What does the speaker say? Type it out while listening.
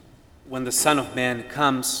when the Son of Man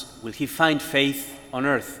comes, will he find faith on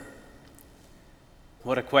earth?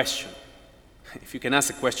 What a question. If you can ask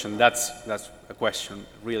a question, that's a question,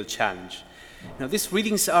 real challenge. Now, these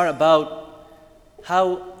readings are about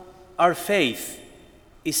how our faith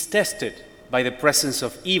is tested by the presence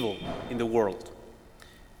of evil in the world.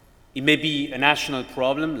 It may be a national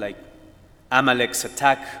problem like Amalek's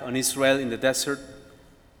attack on Israel in the desert,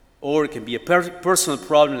 or it can be a personal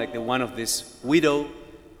problem like the one of this widow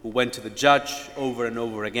who went to the judge over and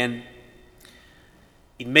over again.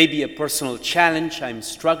 It may be a personal challenge I'm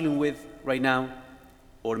struggling with right now,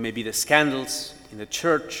 or maybe the scandals in the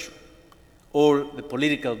church, or the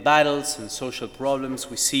political battles and social problems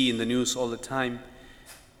we see in the news all the time.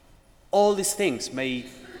 All these things may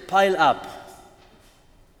pile up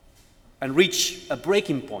and reach a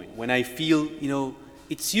breaking point when I feel,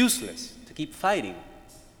 it's useless to keep fighting.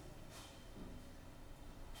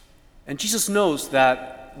 And Jesus knows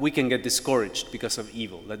that we can get discouraged because of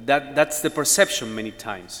evil. That's the perception many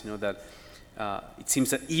times, that it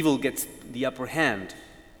seems that evil gets the upper hand.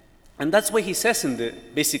 And that's why he says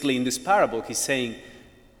basically in this parable, he's saying,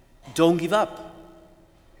 don't give up.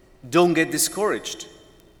 Don't get discouraged.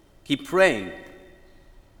 Keep praying.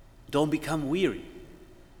 Don't become weary.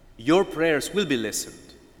 Your prayers will be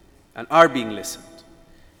listened and are being listened.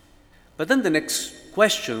 But then the next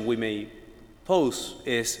question we may pose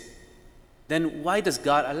is, then why does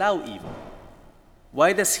God allow evil?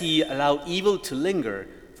 Why does he allow evil to linger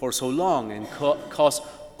for so long and cause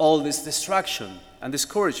all this destruction and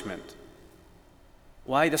discouragement?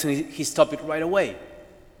 Why doesn't he stop it right away?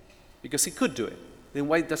 Because he could do it. Then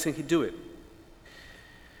why doesn't he do it?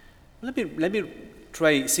 Let me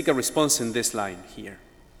try seek a response in this line here.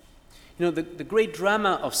 The great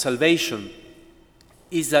drama of salvation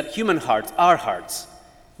is that human hearts, our hearts,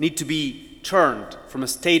 need to be turned from a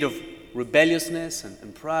state of rebelliousness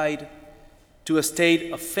and pride to a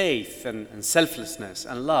state of faith and selflessness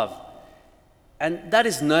and love. And that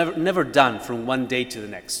is never done from one day to the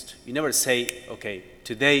next. You never say, okay,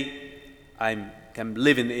 today I can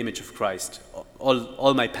live in the image of Christ.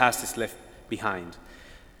 All my past is left behind.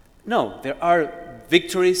 No, there are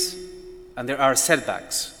victories and there are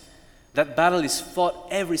setbacks. That battle is fought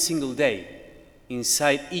every single day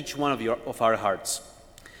inside each one of our hearts.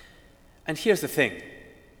 And here's the thing.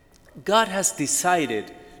 God has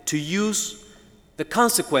decided to use the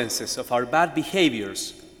consequences of our bad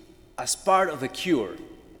behaviors as part of the cure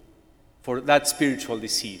for that spiritual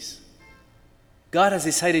disease. God has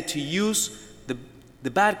decided to use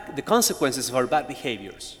the consequences of our bad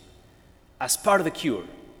behaviors as part of the cure.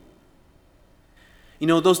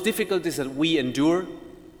 Those difficulties that we endure,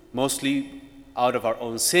 mostly out of our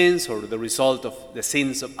own sins or the result of the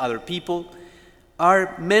sins of other people,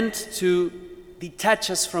 are meant to detach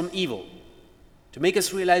us from evil, to make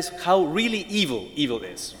us realize how really evil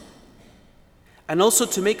is, and also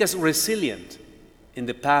to make us resilient in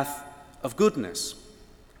the path of goodness.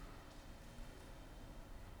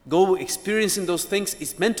 Experiencing those things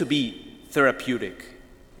is meant to be therapeutic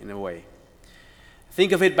in a way.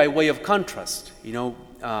 Think of it by way of contrast.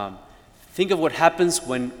 Think of what happens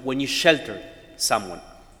when you shelter someone.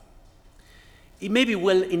 It may be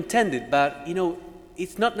well intended, but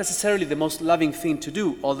it's not necessarily the most loving thing to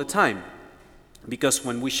do all the time. Because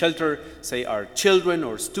when we shelter, say, our children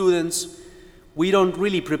or students, we don't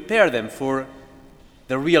really prepare them for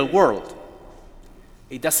the real world.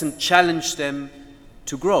 It doesn't challenge them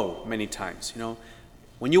to grow many times.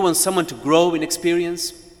 When you want someone to grow in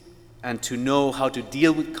experience and to know how to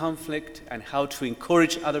deal with conflict and how to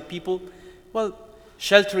encourage other people, well,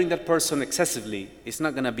 sheltering that person excessively is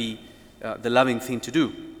not going to be the loving thing to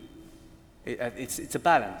do. It's a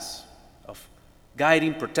balance of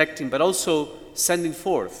guiding, protecting, but also sending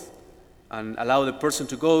forth and allow the person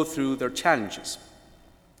to go through their challenges.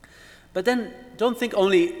 But then don't think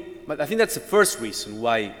only, but I think that's the first reason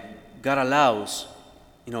why God allows,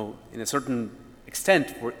 in a certain extent,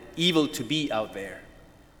 for evil to be out there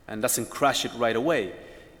and doesn't crush it right away.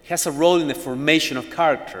 He has a role in the formation of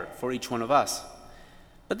character for each one of us.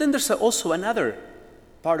 But then there's also another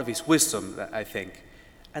part of his wisdom, I think,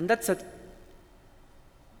 and that's that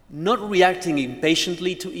not reacting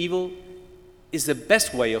impatiently to evil is the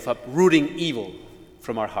best way of uprooting evil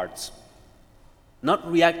from our hearts.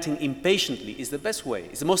 Not reacting impatiently is the best way,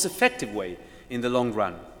 it's the most effective way in the long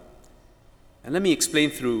run. And let me explain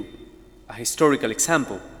through a historical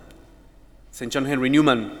example. St. John Henry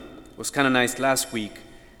Newman was canonized last week,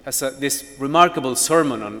 has this remarkable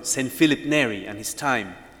sermon on St. Philip Neri and his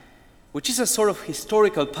time, which is a sort of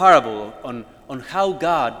historical parable on how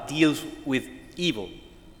God deals with evil.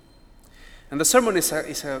 And the sermon is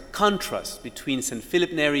a contrast between St.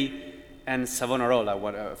 Philip Neri and Savonarola,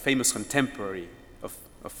 a famous contemporary of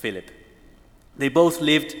Philip. They both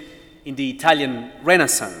lived in the Italian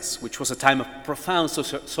Renaissance, which was a time of profound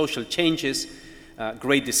social changes,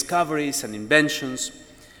 great discoveries and inventions,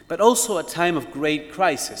 but also a time of great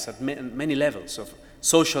crisis at many levels, of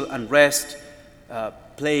social unrest,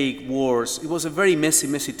 plague, wars. It was a very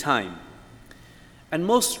messy time. And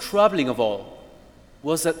most troubling of all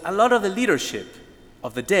was that a lot of the leadership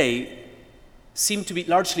of the day seemed to be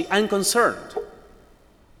largely unconcerned.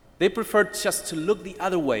 They preferred just to look the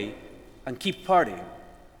other way and keep partying,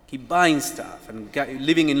 keep buying stuff and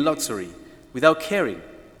living in luxury without caring.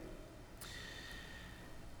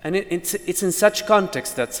 And it's in such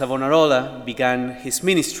context that Savonarola began his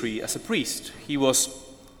ministry as a priest. He was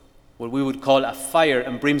what we would call a fire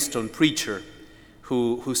and brimstone preacher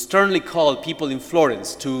who sternly called people in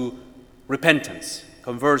Florence to repentance,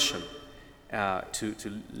 conversion,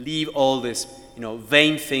 to leave all this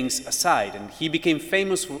vain things aside. And he became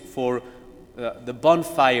famous for the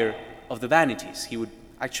bonfire of the vanities. He would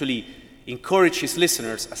actually encourage his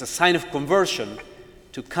listeners as a sign of conversion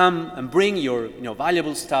to come and bring your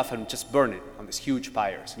valuable stuff and just burn it on these huge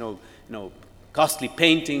fires. Costly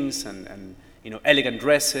paintings and elegant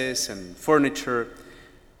dresses and furniture.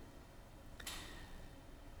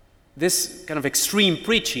 This kind of extreme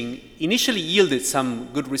preaching initially yielded some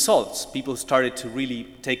good results. People started to really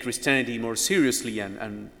take Christianity more seriously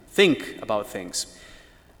and think about things.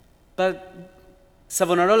 But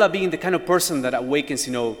Savonarola, being the kind of person that awakens,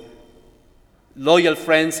 loyal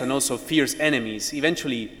friends and also fierce enemies,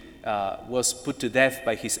 eventually was put to death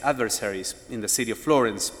by his adversaries in the city of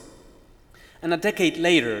Florence. And a decade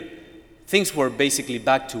later, things were basically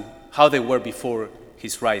back to how they were before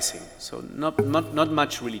his rising. So not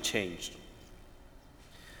much really changed.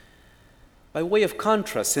 By way of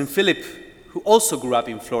contrast, St. Philip, who also grew up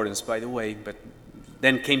in Florence, by the way, but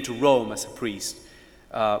then came to Rome as a priest,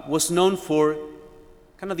 was known for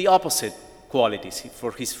kind of the opposite qualities,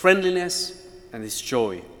 for his friendliness and his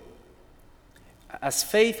joy. As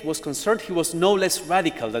faith was concerned, he was no less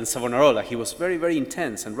radical than Savonarola. He was very, very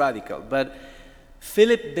intense and radical. But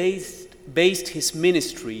Philip based his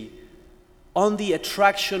ministry on the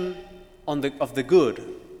attraction of the good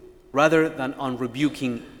rather than on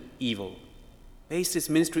rebuking evil. Based his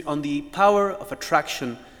ministry on the power of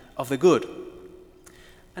attraction of the good.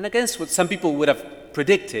 And against what some people would have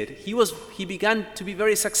predicted, he began to be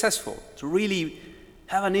very successful, to really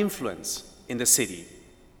have an influence in the city.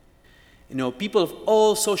 People of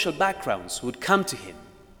all social backgrounds would come to him.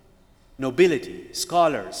 Nobility,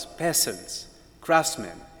 scholars, peasants,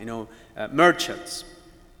 craftsmen, merchants,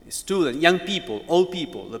 students, young people, old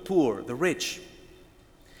people, the poor, the rich.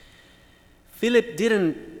 Philip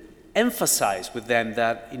didn't emphasize with them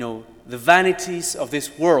that, the vanities of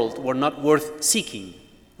this world were not worth seeking.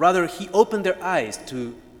 Rather, he opened their eyes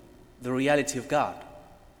to the reality of God.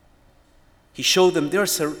 He showed them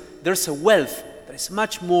there's a wealth that is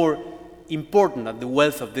much more important than the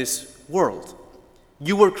wealth of this world.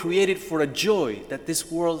 You were created for a joy that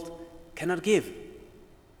this world cannot give.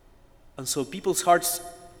 And so people's hearts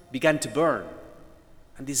began to burn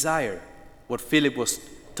and desire what Philip was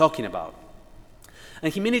talking about.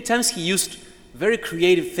 And many times he used very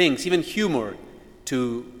creative things, even humor,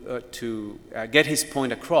 to get his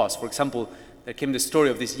point across. For example, there came the story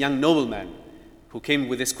of this young nobleman who came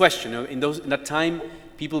with this question. In that time,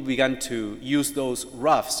 people began to use those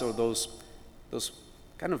ruffs or those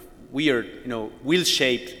kind of weird,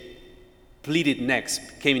 wheel-shaped pleated necks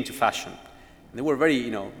came into fashion. And they were very,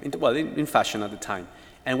 in fashion at the time.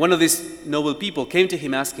 And one of these noble people came to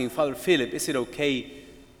him asking, Father Philip, is it okay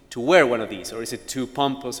to wear one of these? Or is it too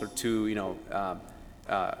pompous or too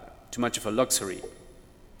much of a luxury?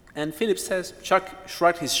 And Philip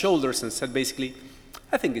shrugged his shoulders and said basically,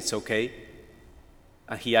 I think it's okay.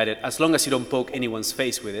 And he added, as long as you don't poke anyone's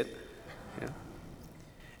face with it.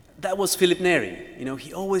 That was Philip Neri.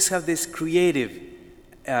 He always had this creative,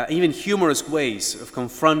 even humorous ways of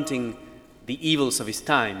confronting the evils of his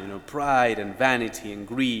time, pride and vanity and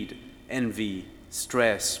greed, envy,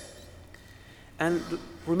 stress. And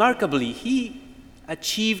remarkably, he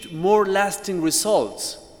achieved more lasting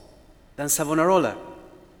results than Savonarola.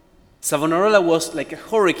 Savonarola was like a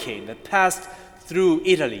hurricane that passed through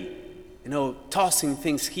Italy, tossing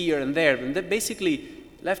things here and there, and that basically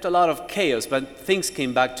left a lot of chaos, but things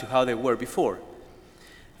came back to how they were before.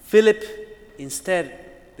 Philip, instead,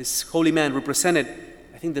 this holy man represented,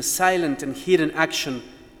 I think, the silent and hidden action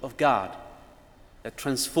of God that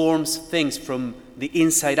transforms things from the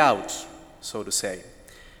inside out, so to say.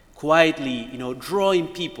 Quietly, drawing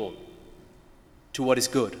people to what is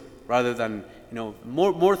good, rather than,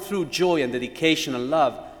 more through joy and dedication and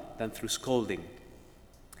love than through scolding.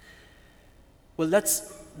 Well,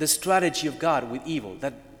 that's the strategy of God with evil,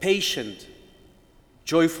 that patient,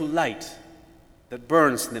 joyful light that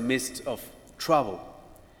burns in the midst of trouble.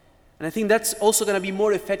 And I think that's also going to be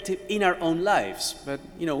more effective in our own lives. But,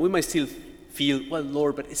 we might still feel, well,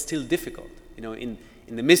 Lord, but it's still difficult. In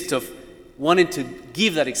the midst of wanting to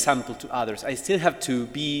give that example to others, I still have to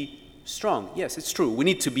be strong. Yes, it's true. We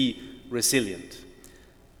need to be resilient.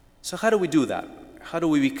 So how do we do that? How do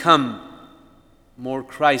we become more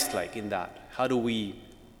Christ-like in that? How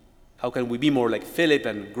can we be more like Philip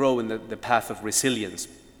and grow in the path of resilience?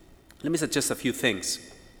 Let me suggest a few things.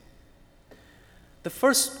 The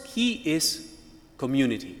first key is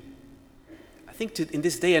community. I think in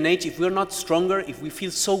this day and age, if we're not stronger, if we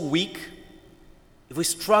feel so weak, if we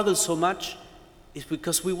struggle so much, it's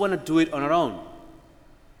because we want to do it on our own.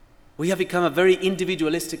 We have become a very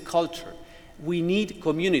individualistic culture. We need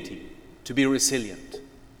community to be resilient.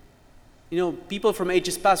 People from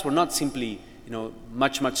ages past were not simply,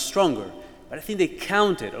 much, much stronger, but I think they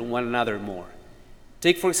counted on one another more.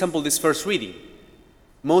 Take, for example, this first reading.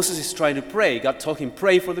 Moses is trying to pray. God told him,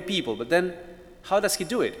 pray for the people. But then, how does he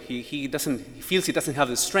do it? He feels he doesn't have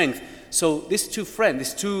the strength. So these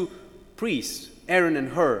two priests, Aaron and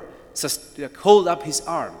Hur, hold up his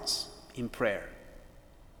arms in prayer.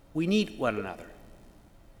 We need one another.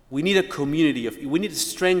 We need a community we need to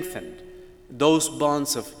strengthen those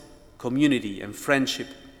bonds of community and friendship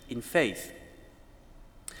in faith.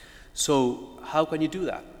 So how can you do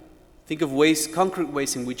that? Think of concrete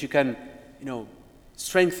ways in which you can,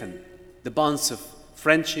 strengthen the bonds of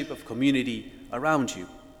friendship, of community around you.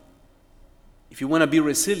 If you want to be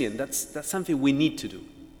resilient, that's something we need to do.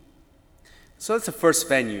 So that's the first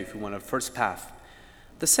venue, if you want, a first path.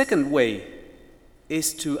 The second way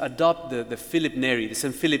is to adopt the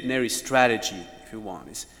St. Philip Neri strategy, if you want,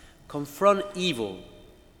 is confront evil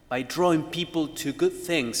by drawing people to good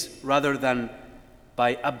things rather than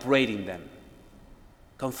by upbraiding them.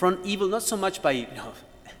 Confront evil not so much by,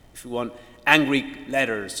 if you want, angry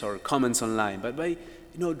letters or comments online, but by,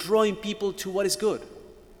 drawing people to what is good.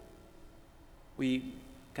 We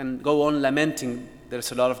can go on lamenting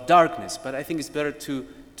there's a lot of darkness, but I think it's better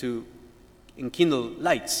to enkindle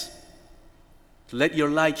lights. To let your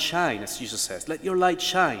light shine, as Jesus says. Let your light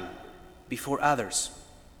shine before others.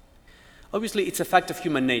 Obviously, it's a fact of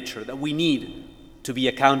human nature that we need to be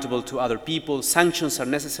accountable to other people. Sanctions are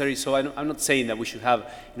necessary, so I'm not saying that we should have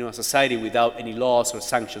a society without any laws or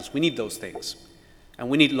sanctions. We need those things, and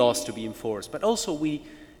we need laws to be enforced. But also we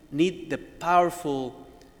need the powerful,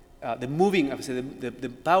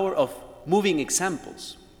 the power of moving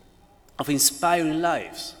examples, of inspiring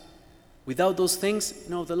lives. Without those things,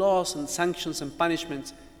 the laws and sanctions and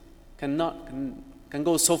punishments can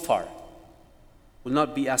go so far, will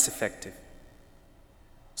not be as effective.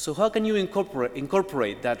 So how can you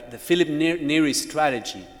incorporate the Philip Neri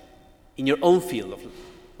strategy in your own field of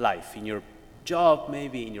life, in your job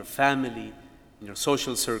maybe, in your family, in your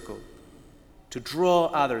social circle, to draw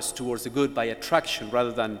others towards the good by attraction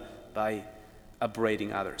rather than by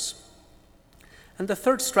upbraiding others? And the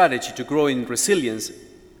third strategy to grow in resilience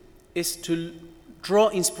is to draw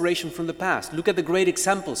inspiration from the past. Look at the great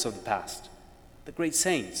examples of the past, the great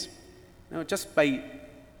saints. Just by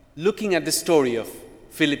looking at the story of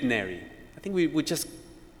Philip Neri, I think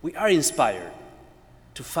we are inspired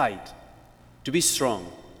to fight, to be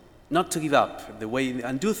strong, not to give up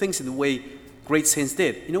and do things in the way great saints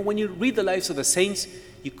did. When you read the lives of the saints,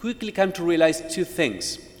 you quickly come to realize two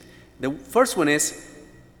things. The first one is,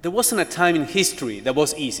 there wasn't a time in history that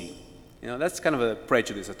was easy. That's kind of a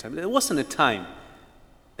prejudice at times. There wasn't a time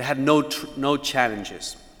that had no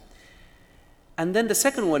challenges. And then the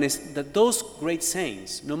second one is that those great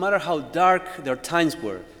saints, no matter how dark their times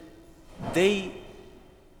were, they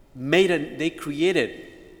created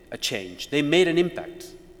a change. They made an impact.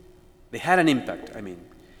 They had an impact,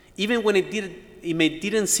 Even when it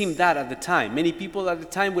didn't seem that at the time. Many people at the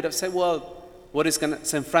time would have said, well, what is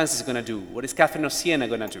St. Francis going to do? What is Catherine of Siena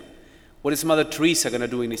going to do? What is Mother Teresa going to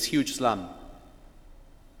do in this huge slum?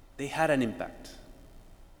 They had an impact.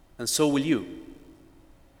 And so will you,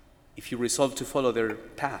 if you resolve to follow their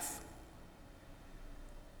path.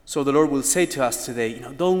 So the Lord will say to us today,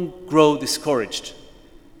 don't grow discouraged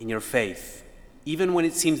in your faith. Even when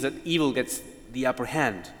it seems that evil gets the upper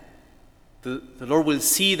hand, the Lord will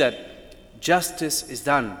see that justice is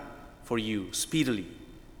done for you speedily.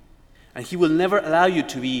 And He will never allow you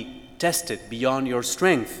to be tested beyond your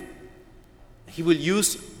strength. He will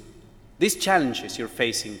use these challenges you're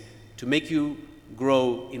facing to make you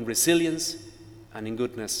grow in resilience and in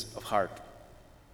goodness of heart.